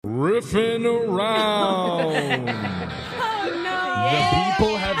riffing around. Oh, no. The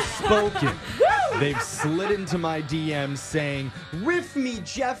people have spoken. They've slid into my DMs saying, "Riff me,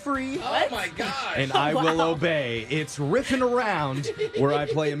 Jeffrey." Oh my gosh. And I will obey. It's Riffing Around, where I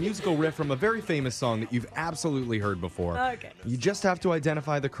play a musical riff from a very famous song that you've absolutely heard before. Okay. You just have to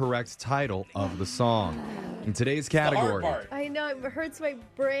identify the correct title of the song. In today's category, The hard part. I know, it hurts my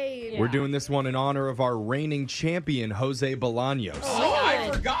brain. we're doing this one in honor of our reigning champion, Jose Bolaños. Oh, I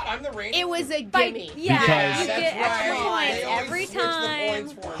forgot. I'm the reigning. It was a Fight. gimme. Yeah, Because- you That's get extra right. points They always every switch the time.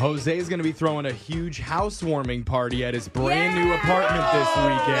 points for me. Jose is going to be throwing a huge housewarming party at his brand new apartment this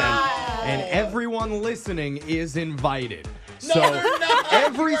weekend. And everyone listening is invited. So they're not.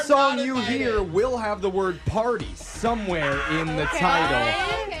 every You are song not you invited. hear will have the word party somewhere in the title.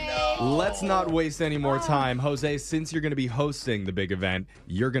 Okay. Let's not waste any more time. Jose, since you're going to be hosting the big event,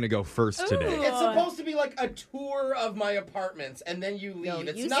 you're going to go first today. It's supposed to be like a tour of my apartments, and then you leave. No,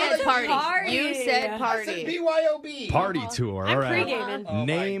 it's you not said a party. party. You said I said party. BYOB. Party tour. All I'm right. pre-gaming. Oh my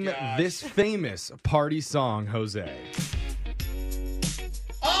Name gosh. this famous party song, Jose.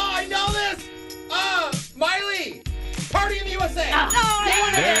 Oh, I know this. Miley. Party in the USA.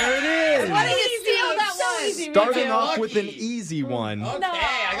 There it is. Why did you steal that So one? easy. Starting You're off with an lucky. easy one. Okay,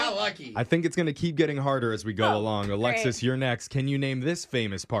 I got lucky. I think it's going to keep getting harder as we go along. Alexis, great. you're next. Can you name this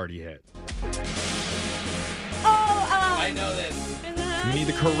famous party hit? I know this. You need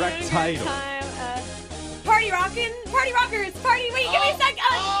the correct title. Party rockin', party rockers, party. Wait, give me a sec.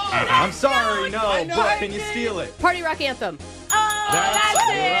 I'm sorry, no. I know Brooke, I can you did. steal it? Party rock anthem. That's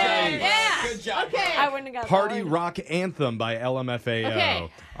it. right. Yeah. Good job. Okay. I wouldn't have got Party that one. Rock Anthem by LMFAO.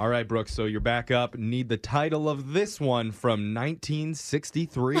 Okay. All right, Brooke, so you're back up. Need the title of this one from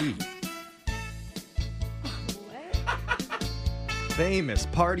 1963. Famous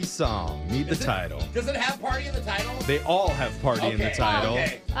party song. Need the title. Does it have party in the title? They all have party in the Okay, title.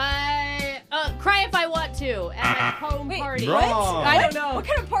 Okay. Cry if I want to at my home Wait, party. Wrong. I don't know. What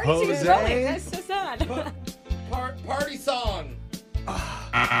kind of party are you Jose? throwing? That's so sad. Party song.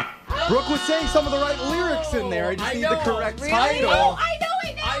 Brooke was saying some of the right lyrics in there. I just I need know. the correct Really? title. Oh, I know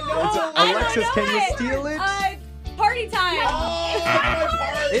it now. I know. It's Oh, I Alexis, know can you it. steal it? Party time.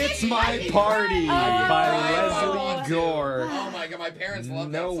 It's My Party by Leslie Gore. Oh my god, my parents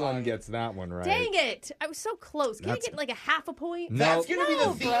love that No song. one gets that one right. Dang it. I was so close. Can That's- I get like a half a point? No. That's gonna be the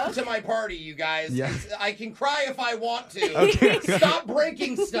No, theme Brooke. to my party, you guys. Yeah. I can cry if I want to. Okay. Stop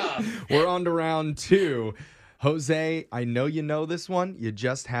breaking stuff. We're on to round 2. Jose, I know you know this one. You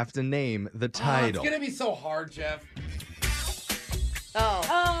just have to name the Oh, it's title. gonna be so hard, Jeff. Oh.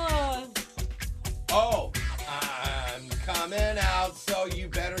 Oh. Oh, I'm coming out, so you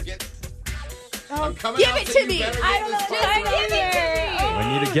better get. I'm coming Give out, it so to you me. better I get don't this know. party Just give it rocking. to me.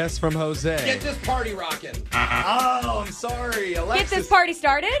 I need a guess from Jose. Get this party rocking. Oh, I'm sorry. Alexis. Get this party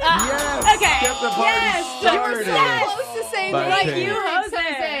started? Yes. Okay. Get the party Yes. started. Yes. Close to saying But like okay. you, Jose.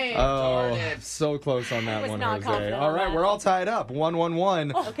 Jose. Oh, Darn it. so close on that was one, not Jose. confident All on right, that. we're all tied up.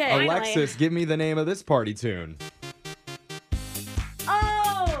 1-1-1. Okay. Alexis, give me the name of this party tune.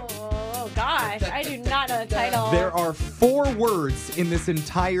 Oh gosh, I do not know the title. There are 4 words in this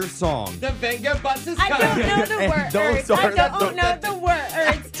entire song. The Venga bus is I coming. don't know the And words. those I are don't know the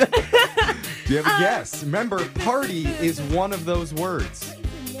words. Do you have a guess? Remember, party is one of those words.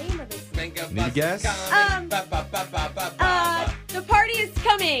 What's the name of this? Venga Need a bus guess? is coming. Ba, ba, ba, ba, ba, ba. The party is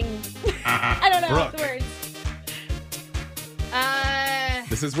coming. I don't know Brooke. the words.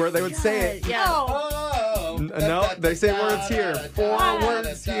 This is where they would say it. Yeah. Oh. Oh. No, they say words here. 4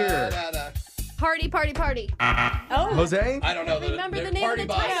 words here. Party, party, party. Oh. Jose? I don't know. Remember the name of party the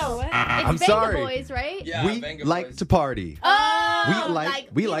bus. title. What? It's I'm Venga sorry. Boys, right? Yeah, We Venga like Boys. to party. Oh,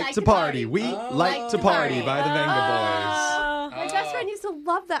 We like to party. We like to party by the Venga Boys. My best friend used to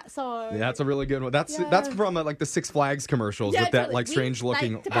love that song. Yeah, that's a really good one. That's Yeah. from like the Six Flags commercials Yeah, with that totally. like We strange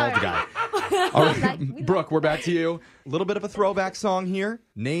looking like to bald party. guy. All right, we Brooke, we're back to you. A little bit of a throwback song here.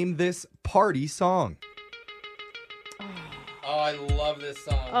 Name this party song. Oh, I love this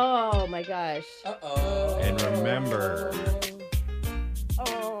song. Oh my gosh. Uh-oh. And remember,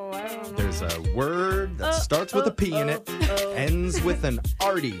 Oh, I don't know. there's a word that starts with a P in it, ends with an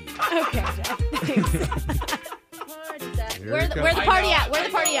arty. Okay, Jeff. Thanks. Here Where it the comes. party at? Where the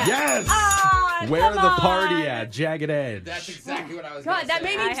party at? Yes! Ah, Where come the party on. at? Jagged Edge. That's exactly what I was God, gonna that say.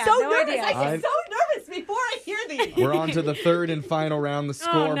 made me I have so no nervous. idea. I I- get so nervous before I hear these. We're on to the third and final round. The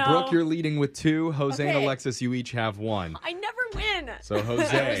score. no. Brooke, you're leading with 2. Jose and Okay. Alexis, you each have 1. I never win. So There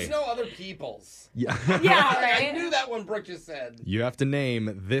was Jose, no other peoples. yeah. Yeah, I right? knew that one Brooke just said. You have to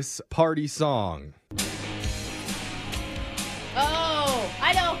name this party song. Oh,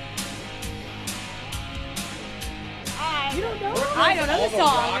 I know. You don't know? I don't know All the the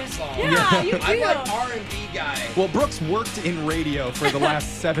song. rock songs. Yeah, you do. I'm like R&B guy. Well, Brooks worked in radio for the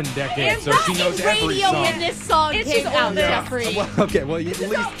last 7 decades, so And she knows Radio every song. when this song It's came just out, older. Jeffrey. Well, okay, well, you, This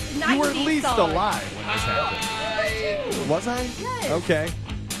is a you were at 90s least song. alive when this happened. Was I? Yes. Okay.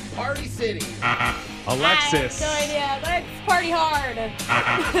 Party City. Alexis. I have no idea. Let's party hard.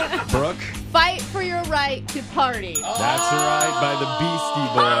 Brooke. Fight for your right to party. That's right, by the Beastie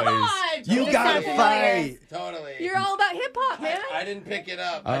Come Boys. on. You This gotta sounds familiar. fight. Totally. You're all about hip hop, man. I didn't pick it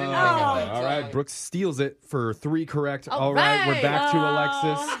up. Oh, I didn't pick up that all right. song. Brooks steals it for 3 correct. All All right, we're right. back to Oh.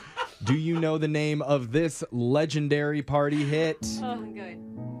 Alexis. Do you know the name of this legendary party hit? Oh, good.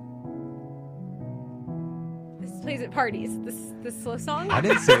 This plays at parties. This slow song. I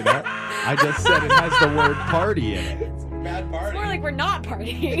didn't say that. I just said it has the word party in it. Bad It's party. more like we're not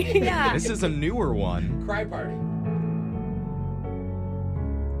partying. Yeah. This is a newer one. Cry Party.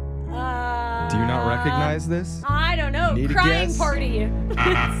 Do you not recognize this? I don't know. Need a Crying guess? party.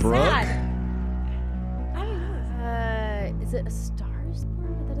 It's Brooke? sad. I don't know. Is it a Star is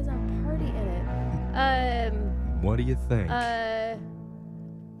Born? But that doesn't have party in it. What do you think?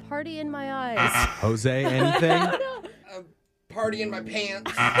 Party in my eyes. Jose, anything? Party in my pants.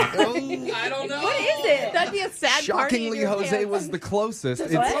 I don't know. What is it? That'd be a sad party in Shockingly, your Jose pants. was the closest.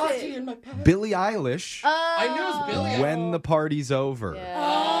 It's What? Party in my pants. Billie Eilish. I knew it was Billie. When the party's over.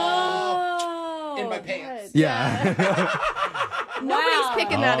 Oh. In my pants. Yeah. Nobody's Wow.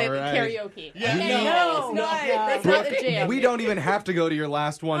 picking that All in right. karaoke. Yeah, We- no. No, That's not the jam. We don't even have to go to your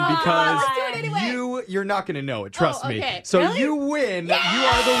last one because let's do it anyway. you're not going to know it. Trust me. okay. So Really? you win. You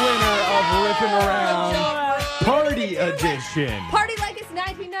are the winner of Rippin' Around Party Edition. Party like it's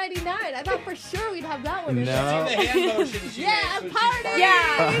 1999. I thought for sure we'd have that one. No. The hand motions she Yeah, makes when she's party. farting.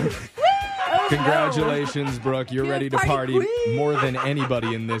 Yeah. Congratulations, Brooke. You're ready to party party queen. more than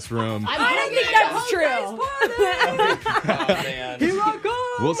anybody in this room. I don't think that's true. Oh, man.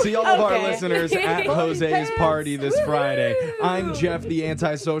 We'll see all of our Okay. listeners at Jose's party this Friday. I'm Jeff, the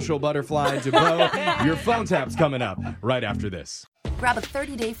antisocial butterfly DeBoe. Your phone tap's coming up right after this. Grab a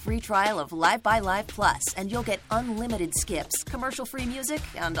 30-day free trial of Live by Live Plus, and you'll get unlimited skips, commercial-free music,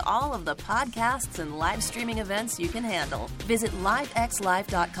 and all of the podcasts and live streaming events you can handle. Visit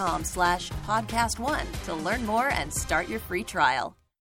livexlive.com/podcast1 to learn more and start your free trial.